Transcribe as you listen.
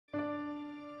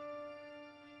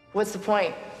What's the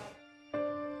point?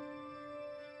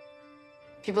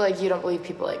 People like you don't believe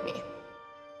people like me.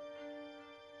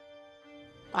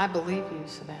 I believe you,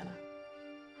 Savannah.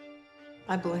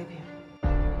 I believe you.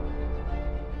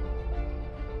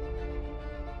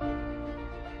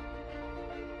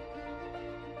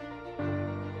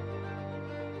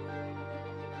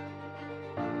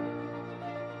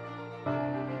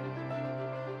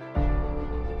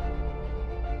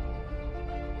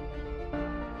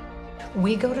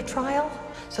 We go to trial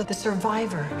so the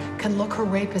survivor can look her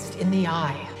rapist in the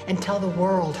eye and tell the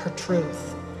world her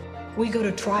truth. We go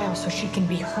to trial so she can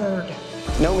be heard.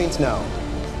 No means no.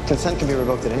 Consent can be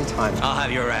revoked at any time. I'll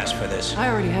have your ass for this. I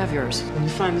already have yours. When you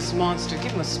find this monster,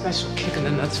 give him a special kick in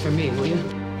the nuts for me, will you?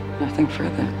 Nothing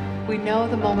further. We know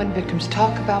the moment victims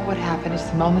talk about what happened is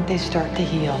the moment they start to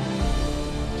heal.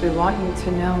 We want you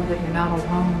to know that you're not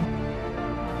alone.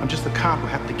 I'm just the cop who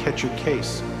happened to catch your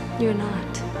case. You're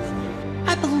not.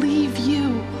 I believe you.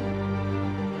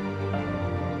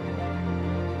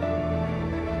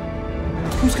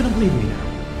 Who's gonna believe me now?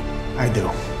 I do.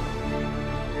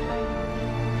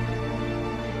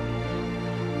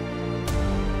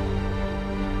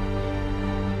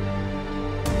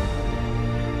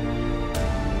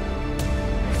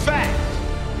 Fact!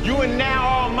 You are now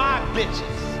all my bitches.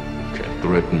 Can't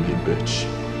threaten me, bitch.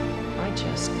 I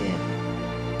just did.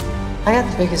 I got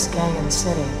the biggest gang in the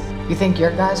city. You think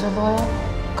your guys are loyal?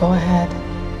 Go ahead.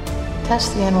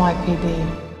 Test the NYPD.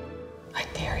 I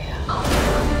dare you.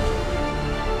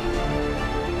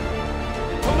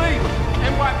 Police!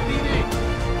 NYPD!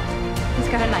 He's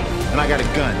got a knife. And I got a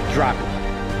gun. Drop it.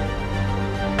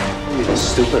 You're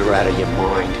stupid or out of your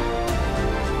mind.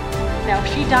 Now, if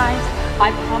she dies,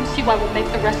 I promise you I will make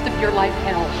the rest of your life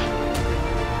hell.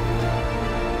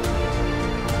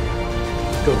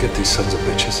 Go get these sons of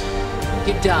bitches.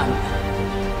 You're done.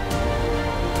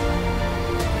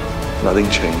 Nothing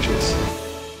changes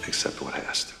except what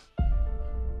has to.